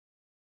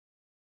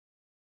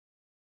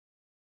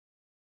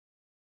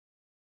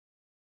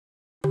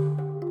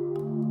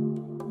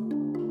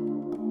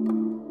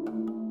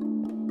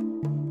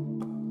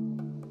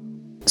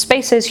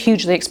Space is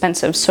hugely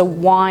expensive, so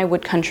why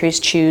would countries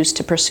choose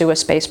to pursue a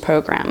space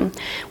program?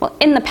 Well,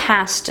 in the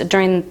past,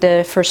 during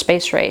the first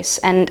space race,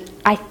 and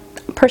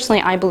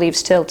I believe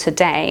still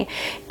today,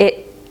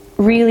 it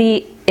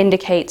really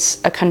indicates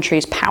a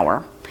country's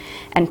power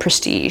and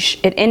prestige.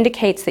 It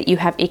indicates that you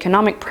have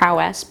economic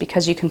prowess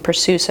because you can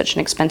pursue such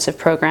an expensive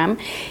program.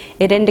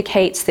 It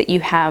indicates that you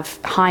have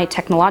high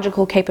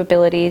technological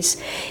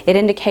capabilities. It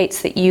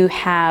indicates that you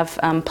have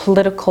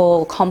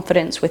political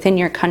confidence within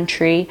your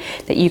country,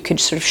 that you could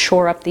sort of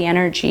shore up the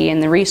energy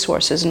and the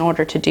resources in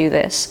order to do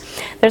this.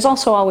 There's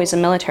also always a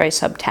military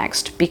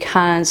subtext,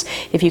 because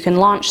if you can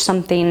launch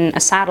something, a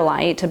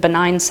satellite, a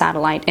benign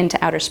satellite,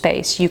 into outer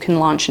space, you can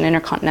launch an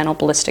intercontinental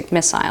ballistic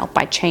missile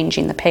by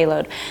changing the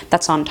payload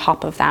that's on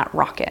top of that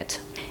rocket.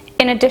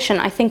 In addition,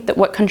 I think that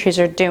what countries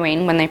are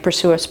doing when they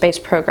pursue a space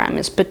program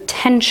is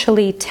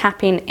potentially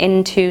tapping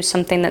into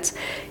something that's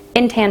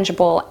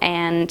intangible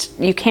and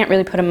you can't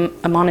really put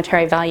a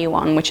monetary value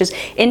on, which is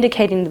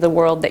indicating to the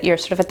world that you're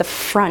sort of at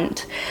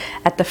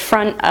the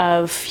front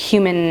of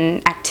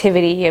human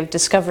activity, of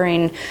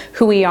discovering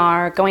who we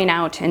are, going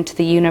out into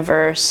the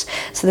universe.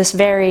 So this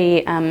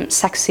very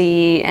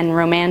sexy and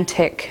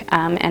romantic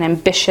and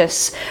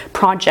ambitious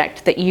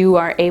project that you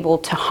are able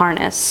to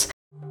harness.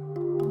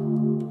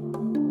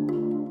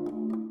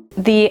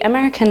 The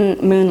American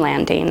moon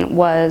landing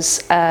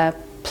was a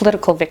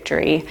political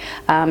victory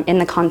in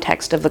the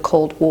context of the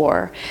Cold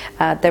War.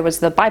 There was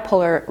the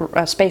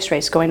bipolar space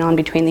race going on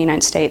between the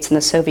United States and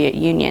the Soviet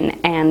Union,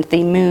 and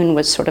the moon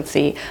was sort of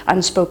the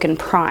unspoken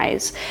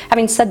prize.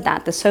 Having said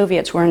that, the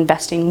Soviets were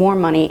investing more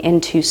money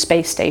into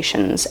space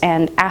stations,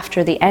 and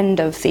after the end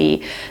of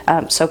the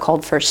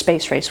so-called first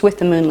space race with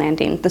the moon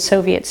landing, the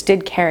Soviets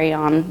did carry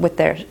on with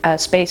their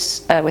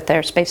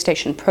space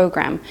station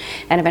program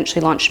and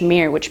eventually launched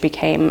Mir, which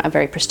became a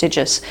very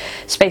prestigious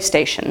space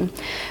station.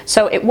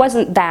 So it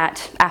wasn't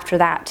that after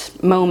that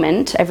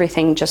moment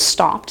everything just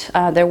stopped.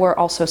 There were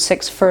also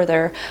 6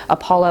 further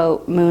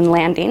Apollo moon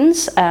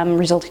landings,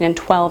 resulting in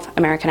 12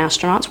 American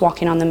astronauts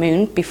walking on the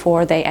moon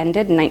before they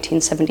ended in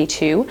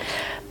 1972.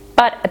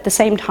 But at the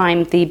same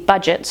time, the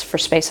budgets for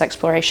space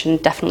exploration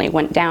definitely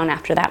went down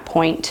after that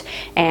point,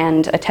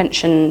 and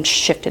attention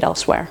shifted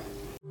elsewhere.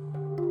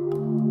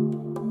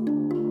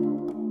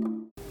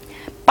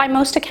 By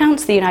most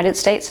accounts, the United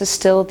States is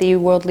still the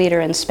world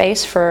leader in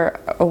space for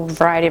a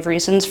variety of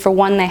reasons. For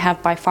one, they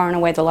have by far and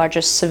away the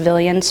largest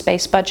civilian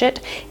space budget.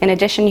 In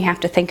addition, you have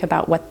to think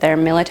about what their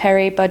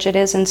military budget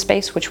is in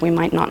space, which we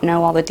might not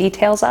know all the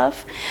details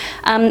of.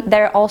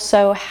 They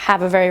also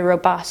have a very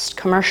robust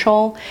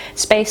commercial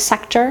space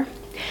sector.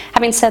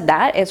 Having said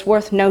that, it's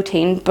worth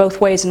noting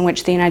both ways in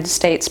which the United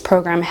States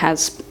program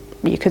has,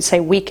 you could say,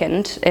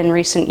 weakened in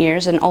recent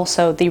years, and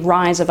also the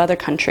rise of other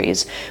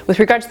countries. With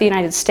regard to the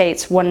United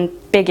States, one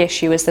big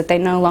issue is that they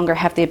no longer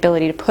have the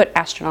ability to put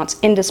astronauts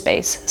into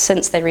space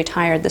since they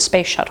retired the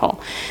space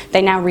shuttle.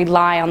 They now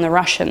rely on the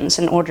Russians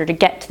in order to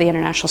get to the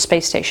International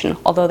Space Station,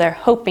 although they're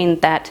hoping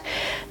that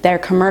their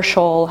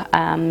commercial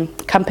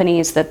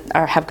companies that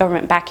have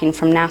government backing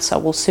from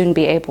NASA will soon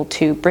be able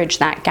to bridge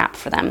that gap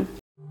for them.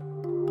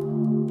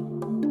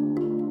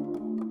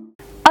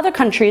 Other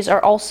countries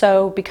are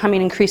also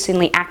becoming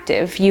increasingly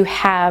active. You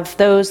have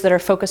those that are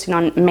focusing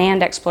on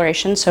manned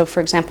exploration. So,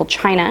 for example,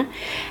 China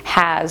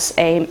has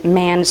a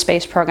manned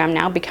space program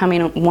now,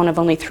 becoming one of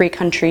only 3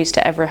 countries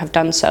to ever have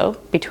done so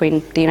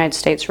between the United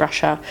States,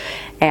 Russia,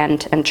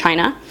 and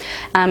China.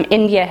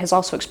 India has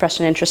also expressed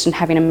an interest in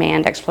having a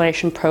manned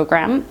exploration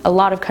program. A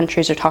lot of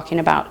countries are talking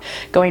about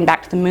going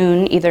back to the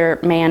moon, either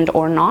manned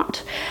or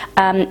not.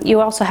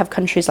 You also have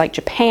countries like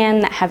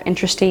Japan that have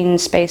interesting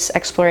space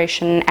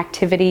exploration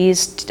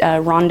activities,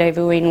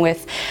 rendezvousing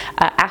with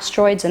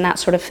asteroids and that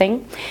sort of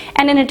thing.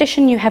 And in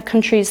addition, you have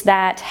countries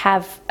that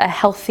have a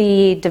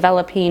healthy,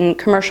 developing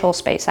commercial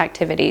space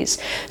activities.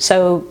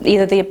 So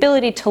either the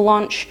ability to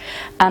launch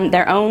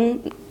their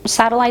own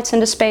satellites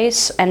into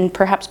space and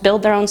perhaps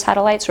build their own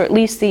satellites, or at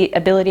least the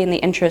ability and the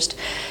interest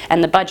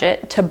and the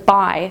budget to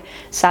buy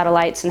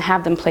satellites and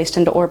have them placed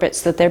into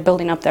orbits, that they're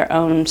building up their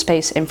own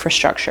space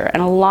infrastructure.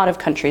 And a lot of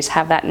countries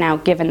have that now,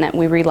 given that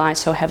we rely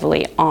so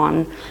heavily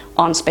on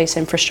space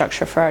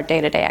infrastructure for our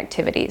day-to-day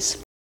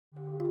activities.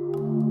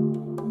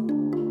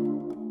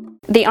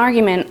 The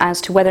argument as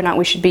to whether or not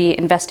we should be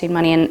investing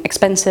money in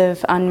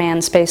expensive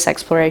unmanned space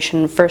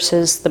exploration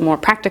versus the more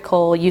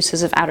practical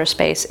uses of outer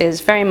space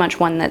is very much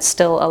one that's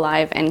still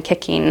alive and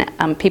kicking.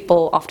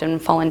 People often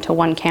fall into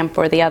one camp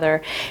or the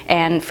other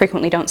and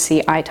frequently don't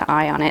see eye to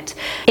eye on it.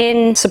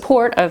 In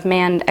support of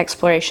manned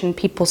exploration,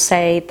 people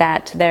say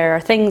that there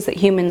are things that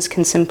humans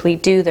can simply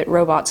do that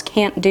robots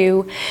can't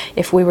do.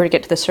 If we were to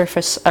get to the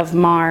surface of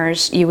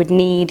Mars, you would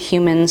need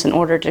humans in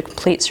order to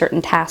complete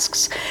certain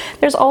tasks.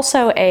 There's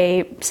also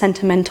a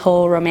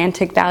sentimental,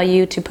 romantic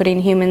value to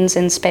putting humans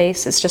in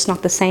space. It's just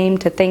not the same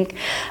to think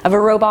of a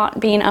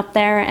robot being up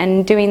there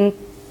and doing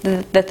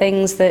the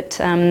things that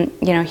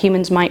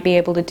humans might be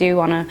able to do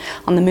on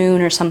the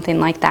moon or something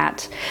like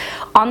that.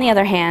 On the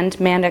other hand,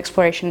 manned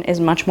exploration is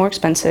much more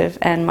expensive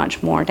and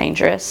much more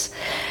dangerous.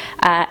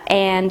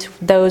 and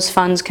those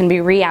funds can be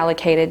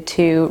reallocated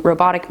to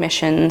robotic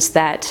missions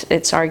that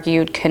it's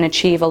argued can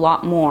achieve a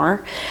lot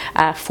more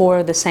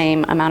for the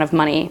same amount of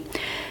money.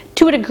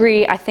 To a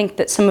degree, I think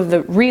that some of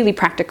the really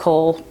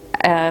practical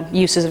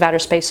uses of outer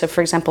space, so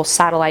for example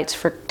satellites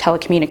for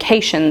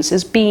telecommunications,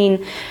 is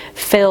being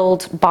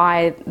filled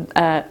by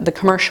the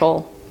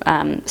commercial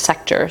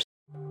sector.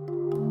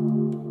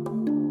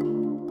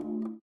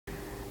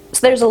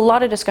 So there's a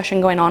lot of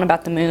discussion going on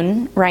about the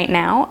moon right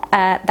now.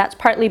 That's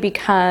partly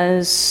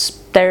because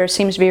there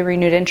seems to be a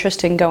renewed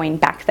interest in going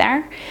back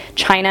there.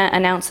 China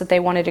announced that they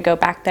wanted to go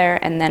back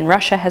there, and then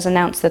Russia has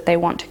announced that they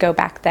want to go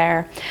back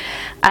there.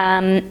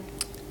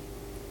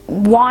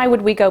 Why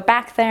would we go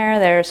back there?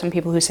 There are some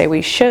people who say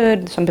we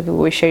should, some people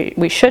we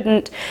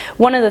shouldn't.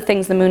 One of the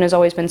things the moon has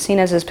always been seen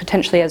as is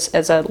potentially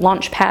as a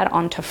launch pad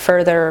onto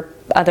further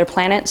other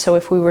planets. So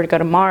if we were to go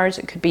to Mars,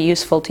 it could be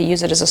useful to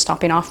use it as a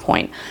stopping off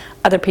point.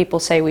 Other people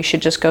say we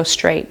should just go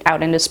straight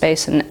out into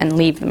space and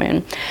leave the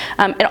moon.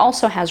 It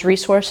also has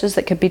resources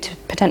that could be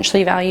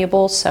potentially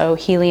valuable. So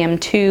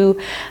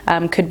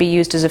helium-2 could be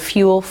used as a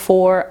fuel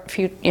for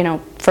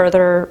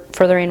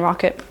furthering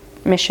rocket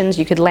missions.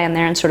 You could land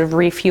there and sort of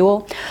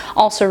refuel.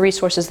 Also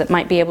resources that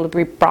might be able to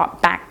be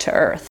brought back to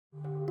Earth.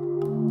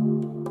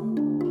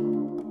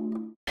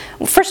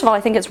 First of all, I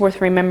think it's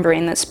worth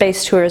remembering that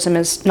space tourism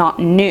is not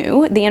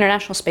new. The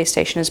International Space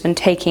Station has been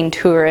taking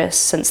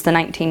tourists since the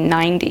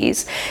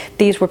 1990s.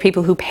 These were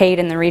people who paid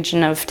in the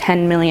region of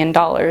 $10 million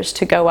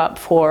to go up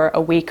for a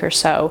week or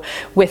so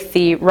with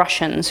the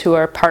Russians, who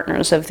are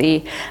partners of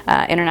the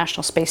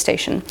International Space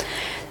Station.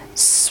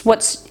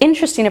 What's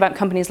interesting about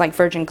companies like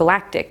Virgin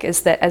Galactic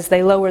is that as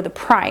they lower the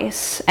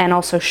price and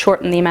also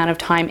shorten the amount of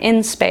time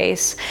in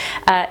space,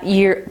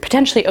 you're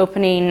potentially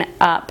opening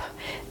up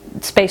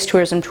space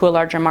tourism to a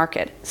larger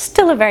market.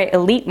 Still a very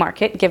elite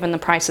market given the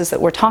prices that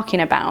we're talking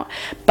about,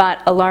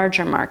 but a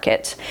larger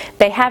market.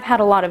 They have had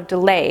a lot of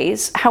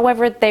delays.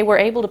 However, they were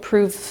able to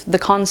prove the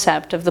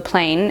concept of the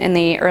plane in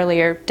the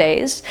earlier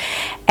days,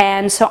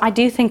 and so I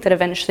do think that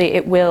eventually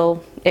it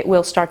will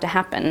start to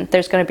happen.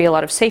 There's going to be a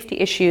lot of safety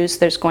issues,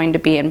 there's going to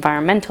be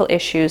environmental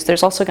issues,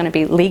 there's also going to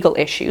be legal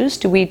issues.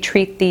 Do we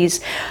treat these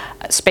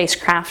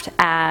spacecraft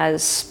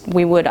as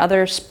we would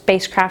other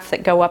spacecraft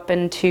that go up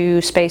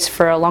into space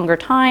for a longer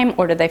time,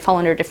 or do they fall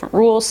under different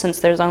rules since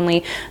there's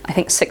only, I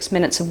think, 6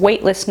 minutes of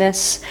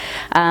weightlessness?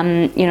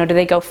 Do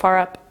they go far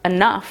up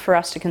enough for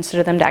us to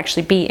consider them to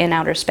actually be in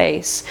outer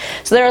space?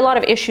 So there are a lot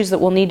of issues that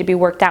will need to be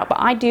worked out, but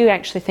I do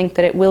actually think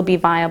that it will be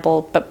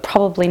viable, but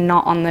probably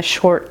not on the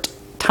short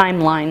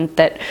timeline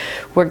that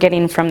we're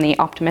getting from the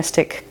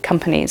optimistic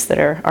companies that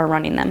are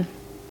running them.